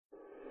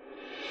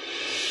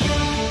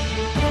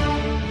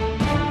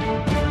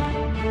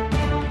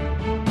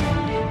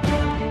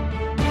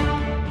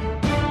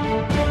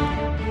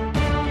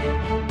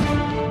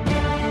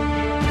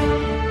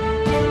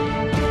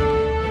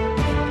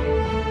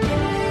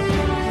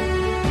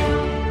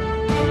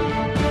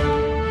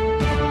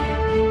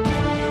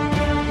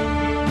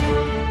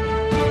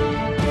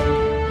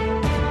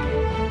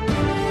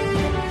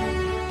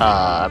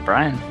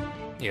Brian,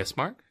 Yes,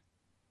 Mark?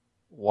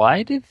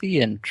 why did the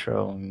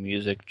intro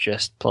music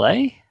just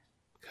play?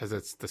 Because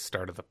it's the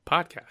start of the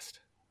podcast.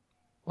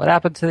 What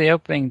happened to the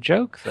opening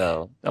joke,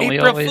 though? Don't we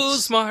April always...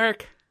 Fool's,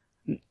 Mark!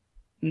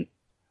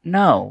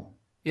 No.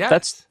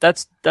 Yes.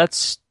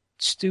 That's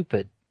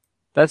stupid.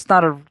 That's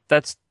not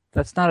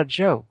a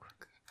joke.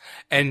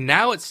 And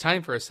now it's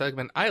time for a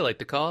segment I like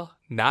to call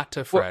Not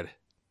to Fred.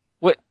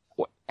 What?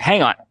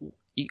 Hang on.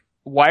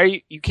 Why are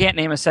you can't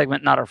name a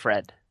segment not a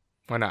Fred?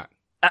 Why not?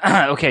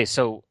 Okay,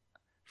 so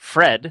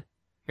Fred,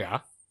 Yeah.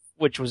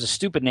 which was a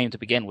stupid name to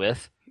begin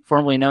with,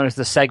 formerly known as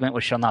the segment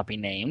which shall not be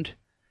named,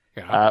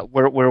 Yeah.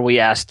 where we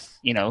asked,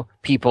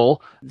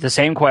 people the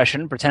same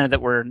question, pretended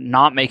that we're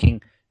not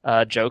making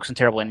jokes and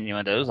terrible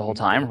innuendos the whole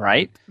time,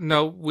 right?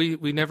 No, we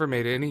never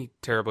made any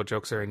terrible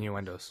jokes or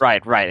innuendos.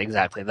 Right,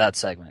 exactly. That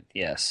segment,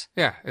 yes.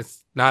 Yeah,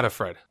 it's not a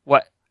Fred.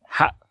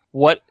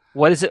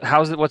 What is it?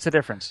 How's it? What's the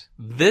difference?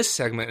 This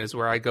segment is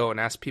where I go and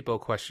ask people a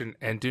question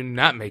and do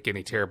not make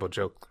any terrible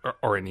jokes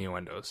or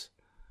innuendos.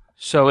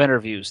 So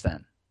interviews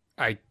then.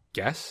 I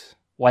guess.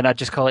 Why not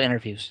just call it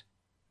interviews?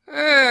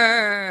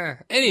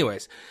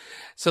 Anyways,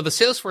 so the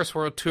Salesforce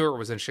World Tour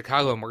was in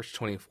Chicago on March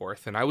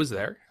 24th, and I was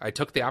there. I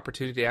took the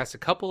opportunity to ask a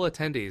couple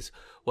attendees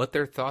what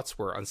their thoughts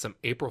were on some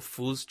April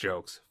Fool's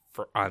jokes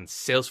on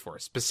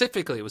Salesforce.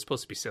 Specifically, it was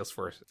supposed to be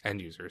Salesforce end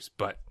users,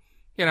 but,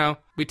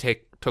 we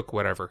took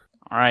whatever.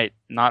 All right,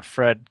 not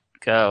Fred,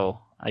 go,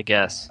 I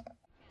guess.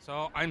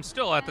 So I'm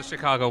still at the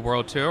Chicago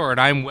World Tour, and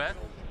I'm with...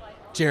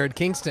 Jared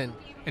Kingston.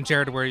 And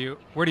Jared, where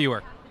do you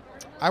work?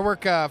 I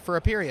work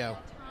for Aperio.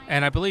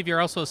 And I believe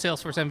you're also a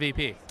Salesforce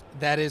MVP.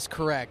 That is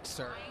correct,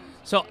 sir.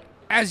 So,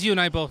 as you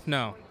and I both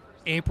know,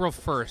 April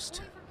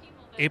 1st,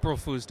 April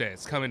Fool's Day,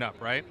 it's coming up,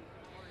 right?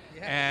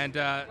 Yes. And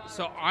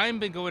so I've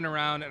been going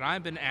around and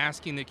I've been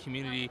asking the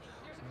community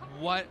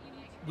what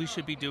we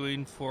should be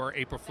doing for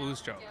April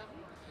Fool's joke.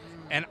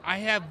 And I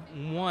have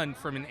one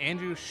from an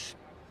Andrew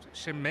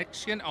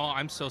Shemikshin. Oh,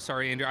 I'm so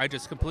sorry, Andrew. I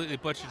just completely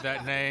butchered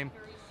that name.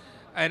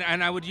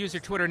 And I would use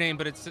your Twitter name,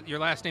 but it's your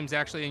last name's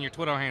actually in your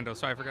Twitter handle,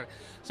 so I forgot.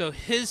 So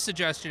his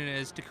suggestion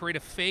is to create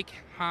a fake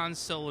Han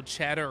Solo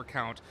chatter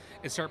account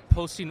and start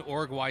posting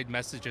org-wide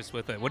messages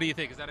with it. What do you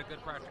think? Is that a good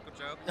practical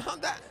joke?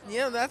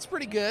 That's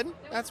pretty good.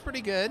 That's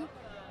pretty good.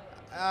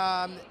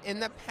 In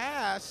the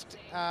past,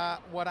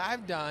 what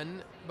I've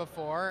done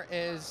before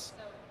is,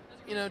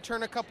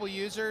 turn a couple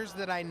users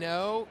that I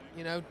know,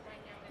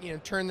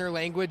 turn their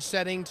language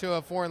setting to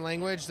a foreign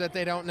language that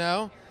they don't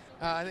know.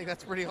 I think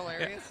that's pretty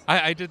hilarious.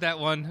 Yeah, I did that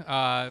one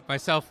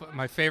myself.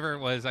 My favorite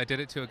was I did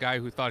it to a guy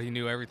who thought he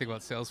knew everything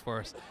about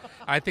Salesforce.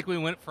 I think we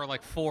went for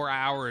like 4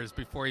 hours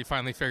before he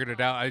finally figured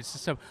it out. I was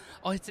just,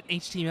 it's an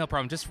HTML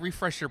problem. Just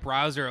refresh your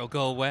browser. It'll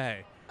go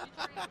away.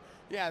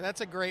 Yeah,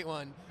 that's a great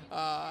one.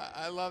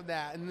 I love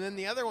that. And then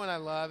the other one I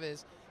love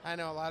is, I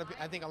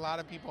think a lot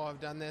of people have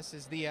done this,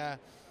 is the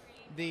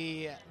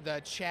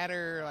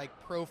chatter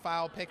like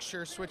profile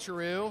picture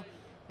switcheroo.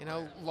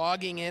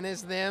 Logging in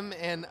as them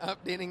and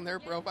updating their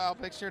profile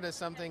picture to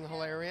something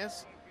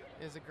hilarious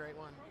is a great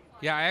one.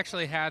 Yeah, I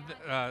actually had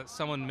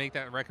someone make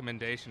that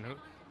recommendation.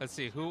 Let's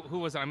see, who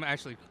was I'm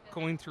actually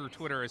going through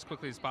Twitter as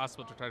quickly as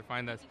possible to try to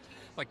find that.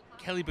 Like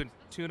Kelly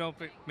Bentuno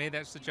made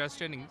that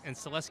suggestion, and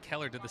Celeste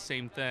Keller did the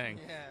same thing,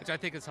 which I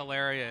think is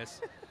hilarious.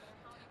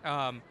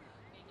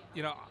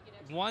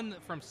 One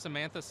from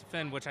Samantha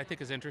Finn, which I think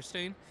is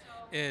interesting,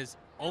 is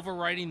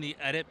overriding the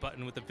edit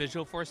button with the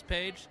Visual Force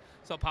page.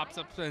 So it pops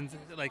up and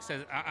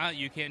says,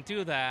 you can't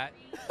do that.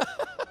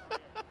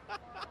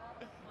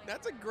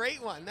 That's a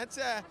great one. That's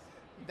a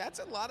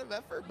lot of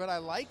effort, but I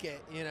like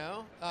it,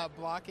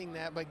 blocking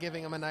that but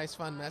giving them a nice,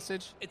 fun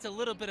message. It's a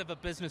little bit of a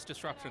business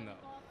disruption,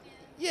 though.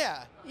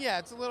 Yeah,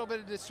 it's a little bit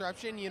of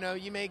disruption.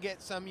 You may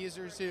get some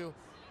users who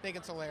think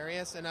it's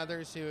hilarious and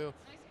others who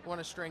want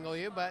to strangle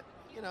you, but,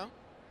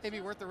 maybe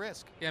worth the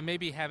risk. Yeah,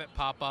 maybe have it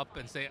pop up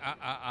and say,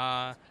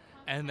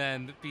 and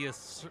then be a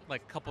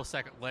couple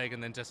second lag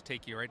and then just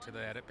take you right to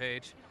the edit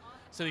page.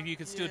 So you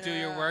can still do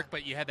your work,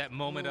 but you had that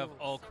moment of,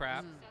 oh,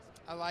 crap.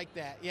 I like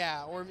that.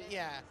 Yeah,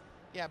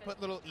 put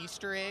little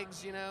Easter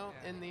eggs,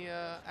 in the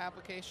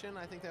application.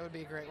 I think that would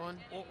be a great one.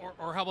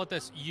 Or how about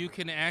this? You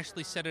can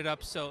actually set it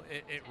up so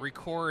it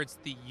records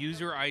the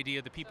user ID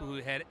of the people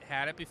who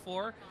had it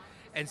before.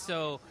 And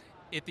so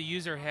if the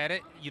user had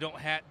it,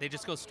 they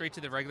just go straight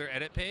to the regular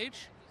edit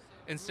page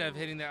instead of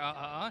hitting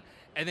the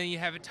and then you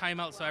have it time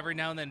out, so every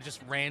now and then it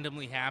just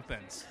randomly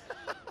happens.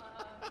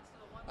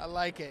 I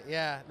like it,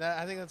 yeah.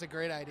 I think that's a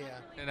great idea.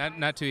 And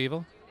not too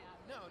evil?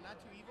 No, not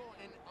too evil,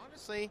 and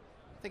honestly,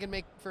 I think it'd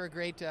make for a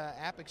great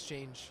app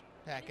exchange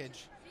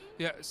package.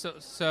 Yeah,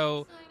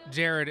 so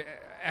Jared,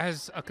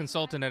 as a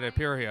consultant at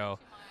Aperio,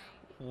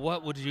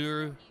 what would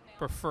your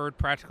preferred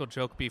practical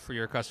joke be for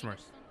your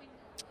customers?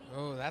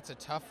 Oh, that's a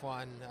tough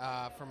one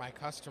for my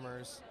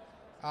customers.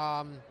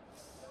 Out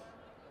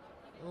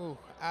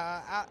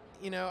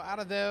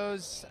of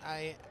those,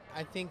 I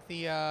think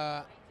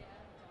the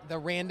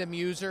random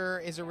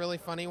user is a really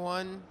funny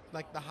one,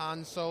 like the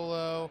Han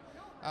Solo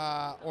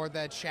or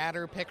the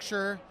chatter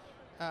picture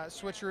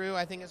switcheroo,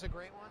 I think is a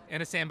great one.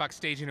 In a sandbox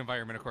staging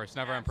environment, of course,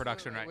 never on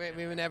production, right?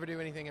 We would never do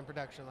anything in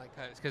production like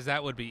that. Because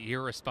that would be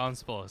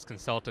irresponsible as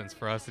consultants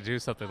for us to do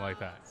something like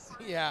that.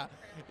 Yeah.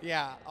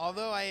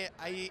 Although I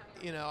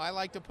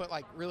like to put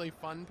like really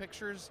fun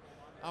pictures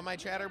on my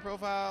chatter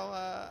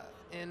profile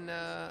in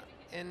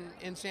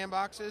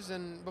sandboxes,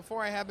 and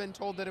before I have been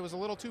told that it was a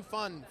little too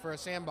fun for a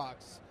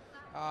sandbox.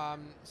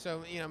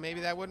 So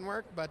maybe that wouldn't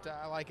work, but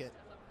I like it.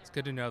 It's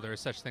good to know there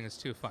is such thing as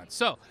too fun.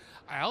 So,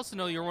 I also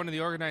know you're one of the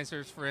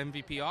organizers for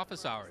MVP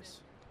Office Hours.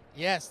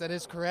 Yes, that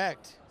is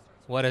correct.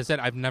 What is it?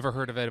 I've never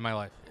heard of it in my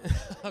life.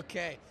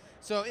 Okay.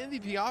 So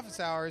MVP Office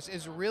Hours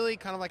is really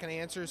kind of like an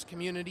Answers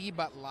community,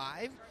 but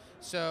live.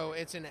 So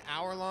it's an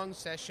hour-long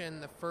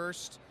session the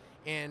first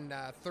and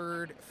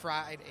third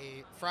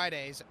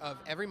Fridays of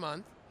every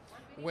month,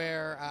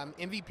 where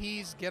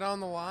MVPs get on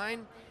the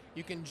line.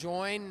 You can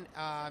join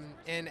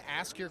and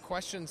ask your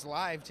questions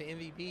live to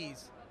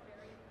MVPs.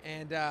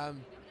 And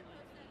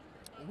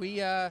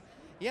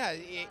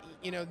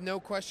no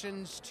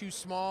questions too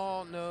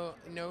small.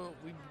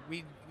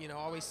 We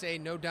always say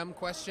no dumb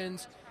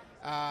questions.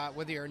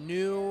 Whether you're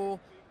new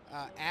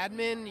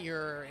admin,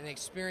 you're an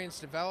experienced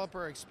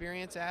developer,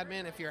 experienced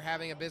admin. If you're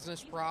having a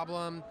business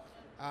problem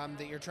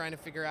that you're trying to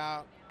figure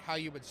out how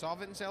you would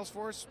solve it in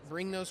Salesforce,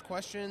 bring those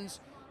questions.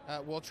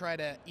 We'll try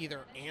to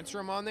either answer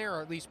them on there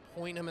or at least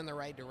point them in the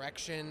right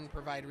direction,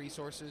 provide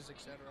resources,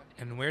 etc.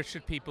 And where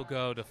should people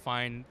go to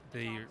find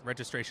the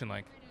registration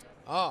link?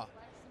 Oh,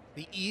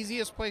 the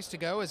easiest place to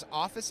go is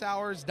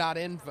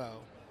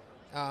officehours.info.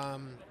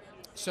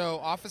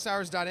 So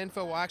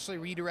officehours.info will actually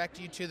redirect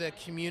you to the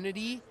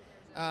community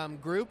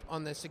group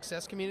on the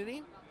success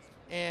community.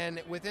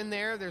 And within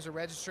there's a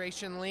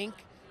registration link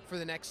for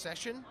the next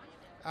session.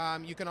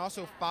 You can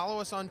also follow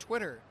us on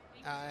Twitter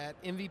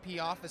at MVP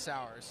Office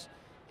Hours.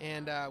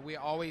 And we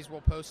always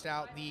will post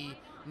out the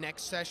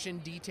next session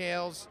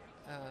details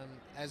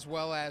as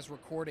well as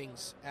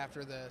recordings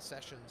after the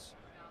sessions.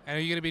 And are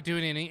you going to be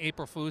doing any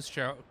April Fool's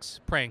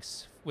jokes,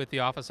 pranks with the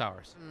Office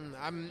Hours?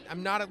 I'm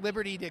not at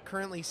liberty to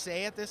currently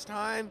say at this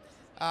time,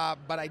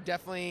 but I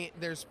definitely,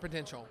 there's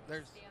potential.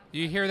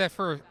 You hear that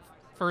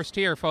first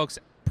here, folks.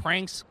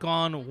 Pranks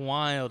gone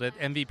wild at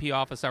MVP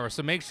Office Hours.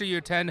 So make sure you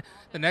attend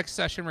the next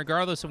session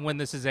regardless of when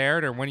this is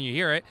aired or when you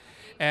hear it.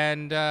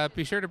 And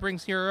be sure to bring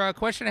your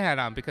question hat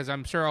on, because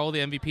I'm sure all the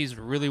MVPs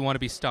really want to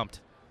be stumped.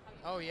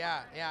 Oh,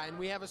 yeah. And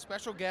we have a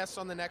special guest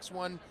on the next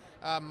one,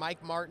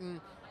 Mike Martin,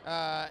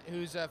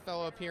 who's a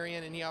fellow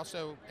Aperian, and he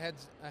also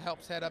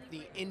helps head up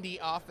the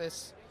Indie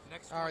office.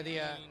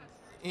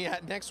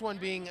 Next one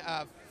being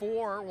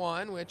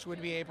 4/1, which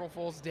would be April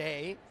Fool's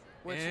Day.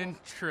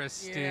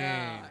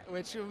 Interesting.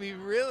 Which will be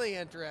really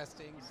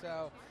interesting.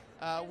 So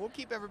we'll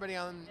keep everybody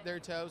on their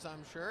toes,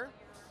 I'm sure,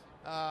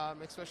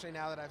 especially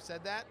now that I've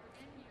said that.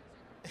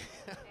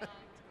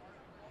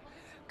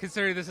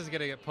 Considering this is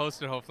going to get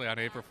posted hopefully on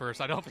April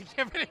 1st, I don't think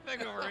you have anything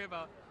to worry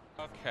about.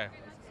 Okay.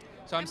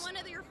 So I'm one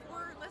of your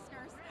 4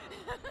 listeners.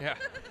 Yeah.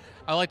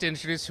 I'd like to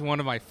introduce one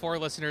of my 4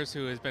 listeners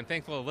who has been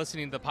thankful of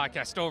listening to the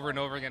podcast over and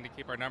over again to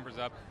keep our numbers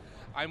up.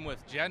 I'm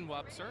with Jen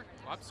Wobser.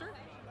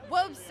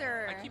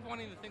 Wobser. I keep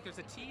wanting to think there's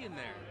a T in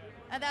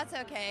there. That's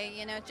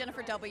okay.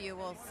 Jennifer W.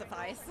 will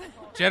suffice.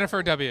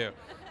 Jennifer W.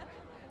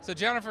 So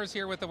Jennifer's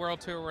here with the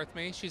World Tour with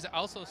me. She's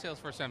also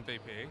Salesforce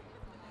MVP.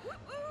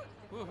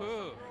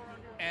 Woohoo!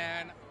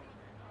 And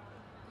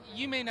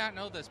you may not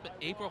know this, but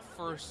April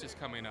 1st is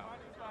coming up,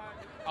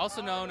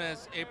 also known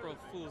as April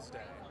Fool's Day.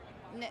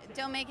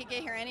 Don't make it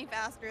get here any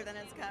faster than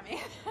it's coming.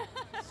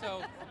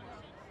 So,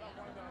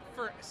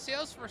 for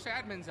Salesforce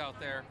admins out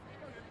there,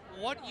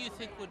 what do you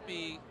think would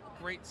be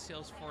great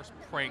Salesforce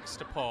pranks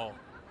to pull?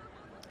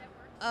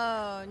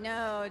 Oh,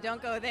 no,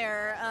 don't go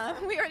there.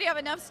 We already have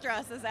enough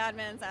stress as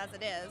admins as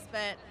it is.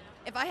 But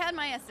if I had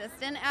my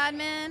assistant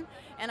admin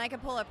and I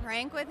could pull a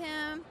prank with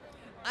him,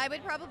 I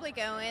would probably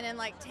go in and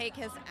take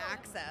his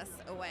access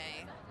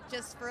away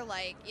just for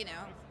a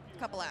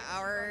couple of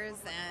hours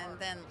and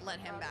then let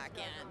him back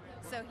in.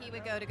 So he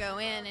would go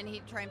in and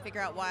he'd try and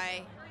figure out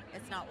why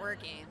it's not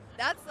working.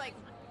 That's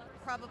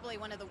probably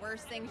one of the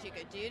worst things you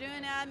could do to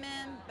an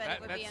admin, but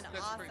it would be an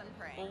awesome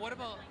prank. Well,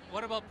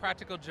 what about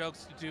practical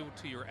jokes to do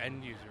to your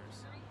end users?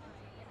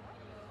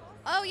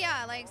 Oh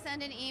yeah,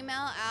 send an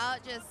email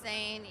out just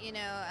saying,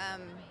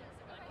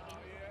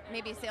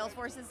 maybe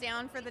Salesforce is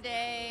down for the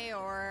day,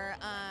 or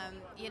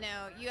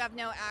you have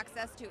no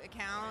access to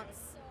accounts,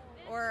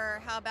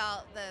 or how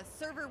about the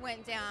server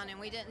went down and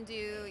we didn't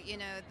do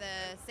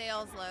the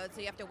sales load, so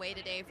you have to wait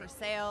a day for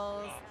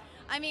sales.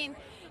 I mean,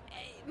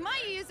 my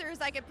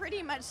users, I could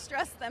pretty much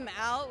stress them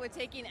out with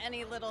taking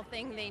any little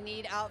thing they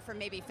need out for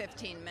maybe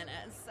 15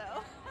 minutes.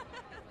 So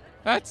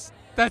that's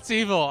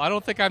evil. I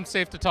don't think I'm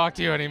safe to talk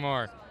to you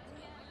anymore.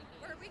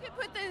 Or we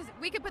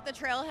could put the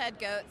trailhead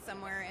goat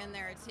somewhere in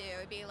there too.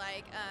 It'd be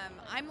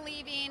I'm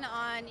leaving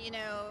on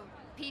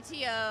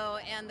PTO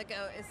and the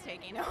goat is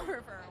taking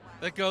over for a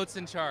while. The goat's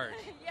in charge.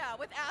 Yeah,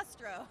 with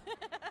Astro.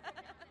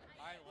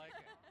 I like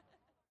it.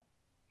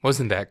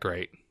 Wasn't that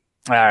great?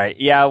 All right.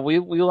 Yeah, we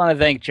want to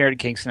thank Jared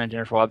Kingston and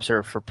Jennifer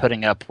Webster for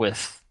putting up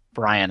with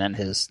Brian and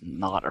his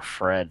not a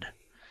Fred.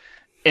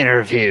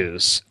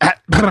 interviews.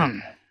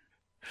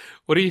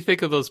 What do you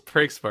think of those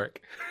pranks, Mark?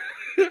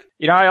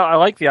 I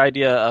like the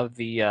idea of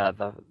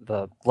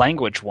the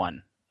language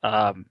one.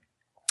 I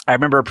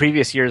remember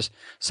previous years,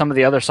 some of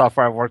the other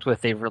software I've worked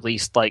with, they've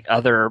released like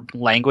other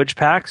language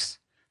packs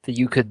that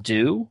you could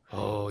do.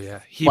 Oh yeah,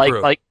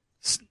 Hebrew.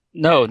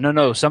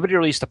 No. Somebody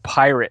released a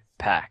pirate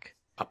pack.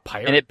 A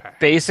pirate and it pack.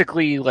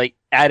 Basically like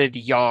added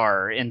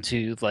yar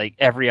into like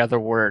every other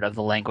word of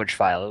the language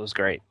file. It was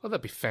great. Well,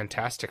 that'd be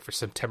fantastic for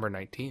September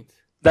 19th.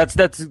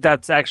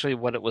 That's actually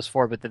what it was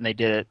for, but then they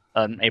did it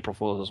on April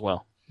Fool's as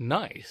well.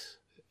 Nice.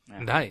 Yeah.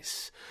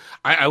 Nice.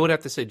 I would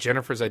have to say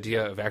Jennifer's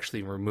idea of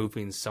actually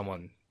removing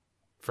someone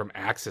from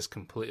access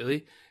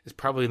completely is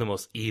probably the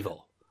most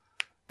evil.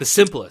 The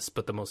simplest,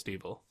 but the most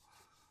evil.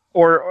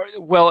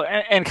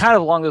 And kind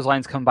of along those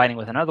lines, combining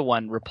with another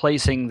one,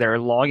 replacing their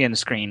login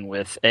screen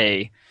with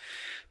a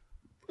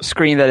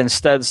screen that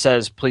instead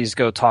says, please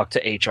go talk to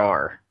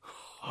HR.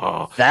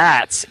 Oh,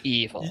 that's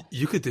evil.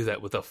 You could do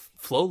that with a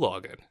Flow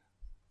login.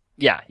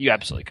 Yeah, you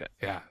absolutely could.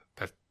 Yeah,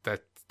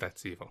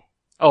 that's evil.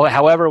 Oh,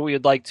 however, we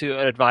would like to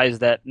advise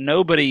that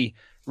nobody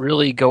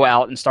really go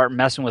out and start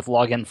messing with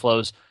login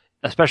flows,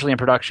 especially in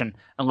production,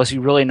 unless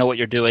you really know what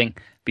you're doing,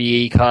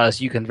 because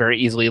you can very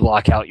easily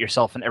lock out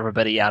yourself and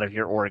everybody out of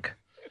your org.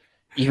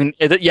 You're an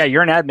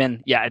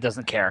admin. Yeah, it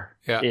doesn't care.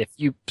 Yeah. If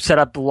you set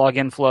up the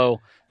login flow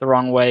the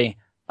wrong way,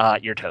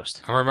 you're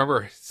toast. I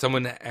remember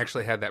someone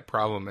actually had that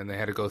problem, and they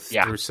had to go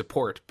through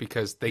support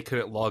because they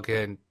couldn't log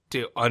in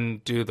to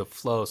undo the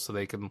flow so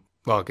they can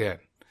log in.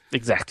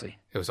 Exactly.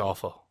 It was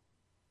awful.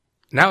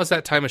 Now is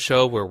that time of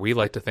show where we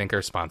like to thank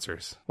our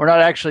sponsors. We're not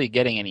actually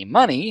getting any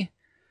money,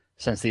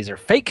 since these are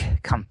fake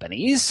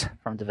companies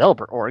from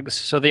developer orgs,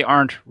 so they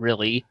aren't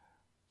really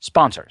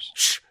sponsors.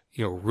 Shh,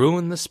 you'll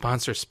ruin the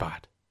sponsor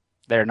spot.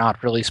 They're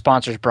not really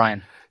sponsors,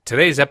 Brian.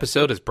 Today's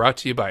episode is brought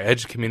to you by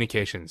Edge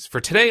Communications. For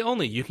today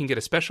only, you can get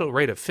a special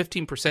rate of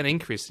 15%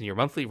 increase in your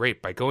monthly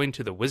rate by going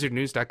to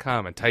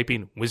thewizardnews.com and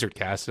typing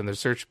WizardCast in the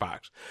search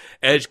box.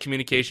 Edge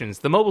Communications,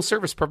 the mobile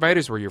service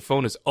providers where your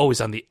phone is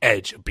always on the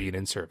edge of being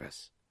in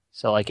service.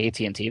 So like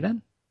AT&T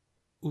then?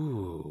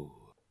 Ooh.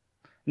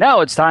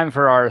 Now it's time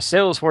for our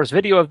Salesforce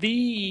video of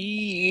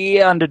the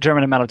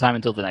undetermined amount of time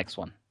until the next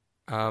one.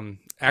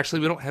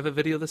 Actually, we don't have a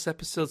video this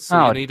episode,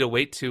 so you need to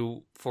wait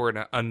for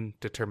an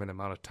undetermined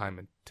amount of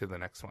time to the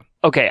next one.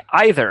 Okay,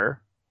 either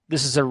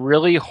this is a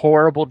really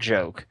horrible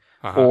joke,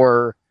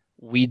 or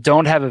we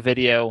don't have a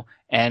video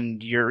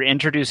and you're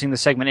introducing the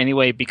segment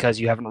anyway because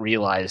you haven't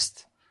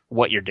realized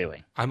what you're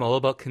doing. I'm all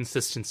about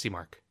consistency,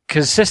 Mark.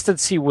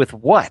 Consistency with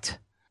what?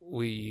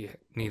 We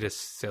need a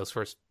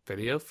Salesforce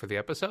video for the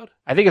episode?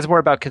 I think it's more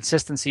about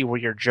consistency where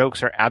your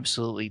jokes are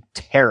absolutely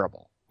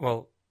terrible.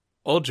 Well,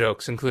 all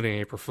jokes, including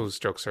April Fool's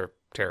jokes, are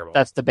terrible.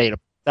 That's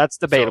debatable.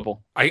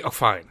 So,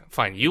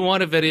 fine. You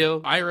want a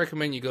video? I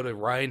recommend you go to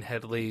Ryan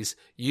Headley's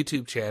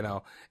YouTube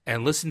channel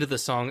and listen to the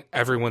song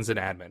 "Everyone's an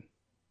Admin."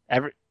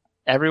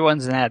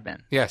 Everyone's an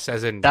admin. Yes,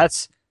 as in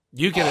that's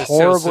you get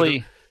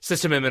horribly.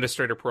 System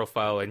administrator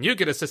profile, and you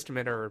get a system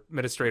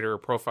administrator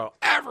profile.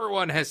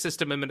 Everyone has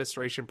system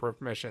administration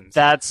permissions.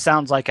 That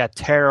sounds like a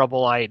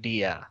terrible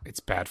idea.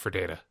 It's bad for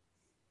data.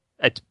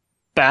 It's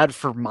bad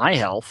for my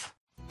health.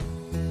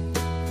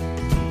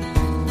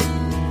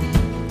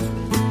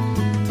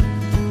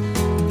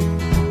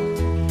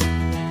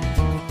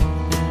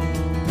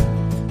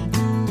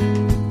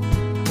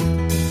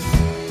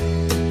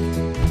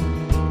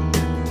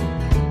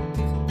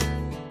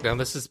 Now,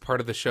 this is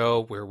part of the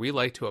show where we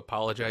like to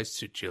apologize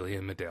to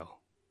Jillian Medill.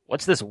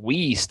 What's this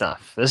we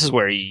stuff? This is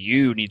where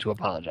you need to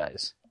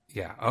apologize.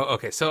 Yeah. Oh,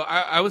 okay. So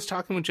I was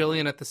talking with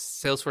Jillian at the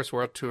Salesforce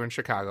World Tour in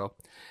Chicago,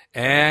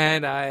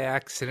 and I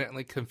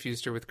accidentally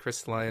confused her with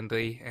Chris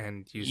Landy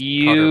and called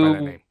her by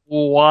that name.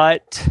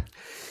 What?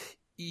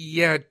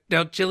 Yeah.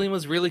 Now, Jillian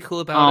was really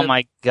cool about it. Oh,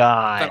 my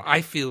God. But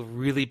I feel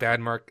really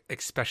bad, Mark,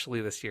 especially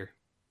this year.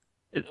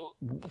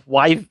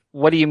 Why?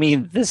 What do you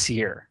mean this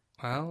year?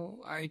 Well,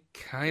 I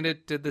kind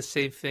of did the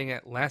same thing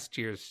at last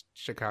year's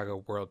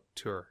Chicago World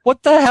Tour.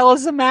 What the hell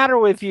is the matter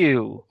with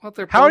you? Well,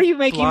 how are you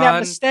making that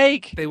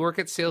mistake? They work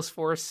at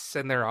Salesforce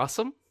and they're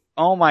awesome.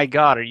 Oh my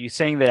God. Are you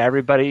saying that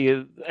everybody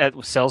at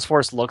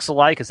Salesforce looks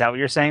alike? Is that what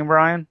you're saying,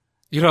 Brian?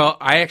 You know,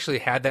 I actually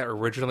had that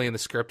originally in the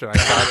script, and I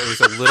thought it was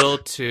a little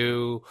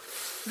too,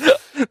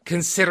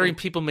 considering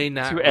people may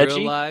not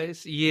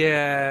realize,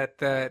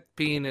 that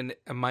being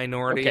a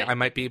minority, okay. I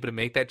might be able to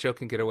make that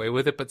joke and get away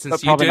with it. But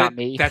since you did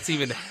it, that's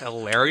even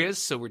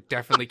hilarious. So we're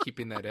definitely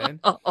keeping that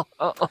in.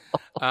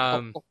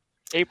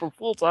 April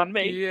Fool's on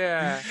me.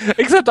 Yeah.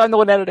 Except I'm the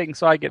one editing,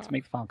 so I get to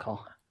make the phone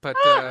call. But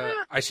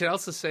I should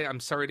also say I'm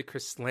sorry to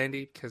Chris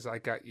Landy because I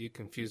got you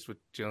confused with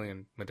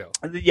Jillian Medill.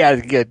 Yeah,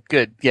 good.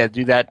 Yeah,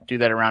 do that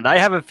around. I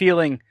have a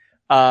feeling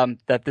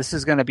that this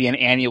is going to be an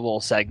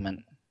annual segment.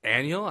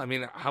 Annual? I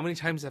mean, how many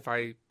times have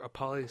I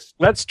apologized?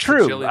 That's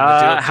true.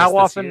 How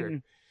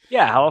often?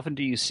 Yeah, how often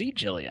do you see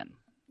Jillian?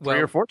 3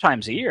 or 4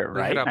 times a year, we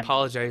right? had an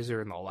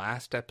apologizer in the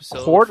last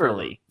episode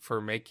Quarterly. for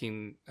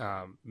making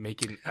Elna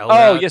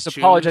Oh yes, choose.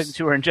 apologizing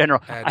to her in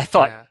general. And, I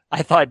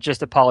thought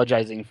just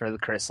apologizing for the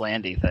Chris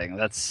Landy thing.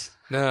 That's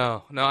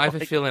no. I have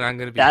a feeling I'm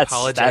going to be that's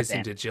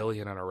apologizing to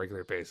Jillian on a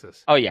regular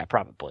basis. Oh yeah,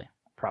 probably.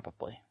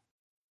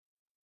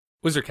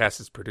 WizardCast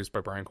is produced by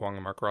Brian Kwong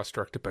and Mark Ross,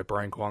 directed by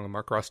Brian Kwong and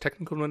Mark Ross,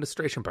 technical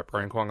administration by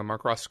Brian Kwong and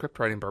Mark Ross, script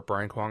writing by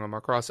Brian Kwong and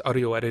Mark Ross,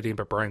 audio editing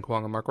by Brian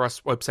Kwong and Mark Ross,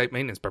 website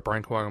maintenance by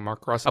Brian Kwong and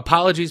Mark Ross,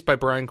 apologies by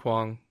Brian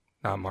Kwong,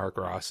 not Mark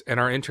Ross, and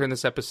our intern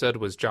this episode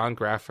was John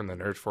Graff from the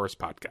Nerd Force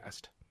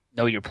podcast.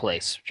 Know your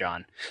place,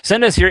 John.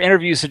 Send us your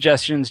interview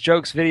suggestions,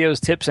 jokes,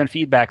 videos, tips, and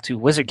feedback to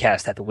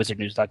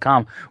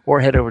wizardcast@thewizardnews.com or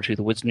head over to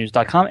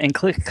thewizardnews.com and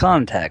click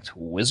Contact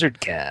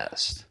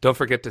WizardCast. Don't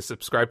forget to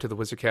subscribe to the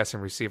WizardCast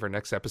and receive our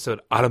next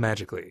episode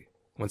automatically.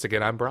 Once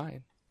again, I'm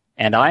Brian.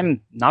 And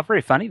I'm not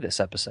very funny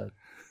this episode.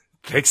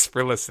 Thanks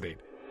for listening.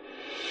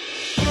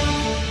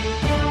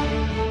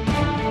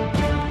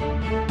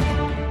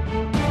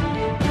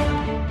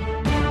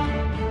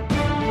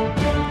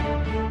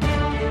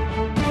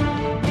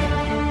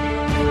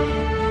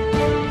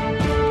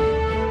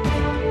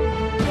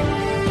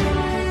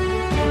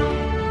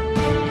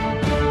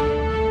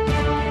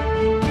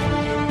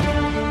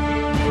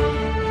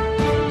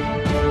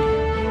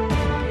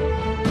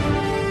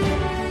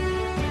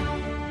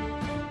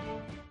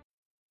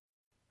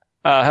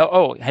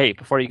 Hey,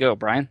 before you go,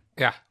 Brian.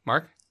 Yeah,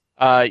 Mark?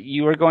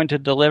 You were going to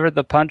deliver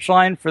the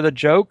punchline for the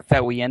joke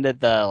that we ended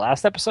the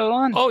last episode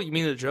on? Oh, you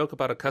mean the joke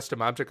about a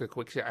custom object, a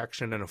quick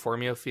action, and a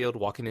formula field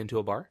walking into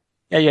a bar?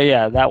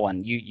 Yeah, that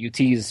one. You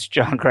teased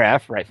John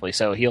Graff, rightfully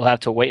so. He'll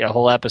have to wait a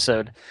whole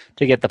episode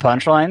to get the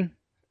punchline?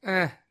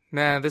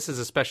 Nah, this is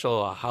a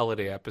special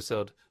holiday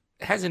episode.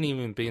 It hasn't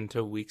even been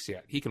 2 weeks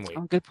yet. He can wait.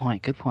 Oh, good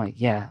point.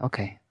 Yeah,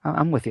 okay.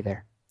 I'm with you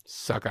there.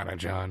 Suck on it,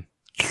 John.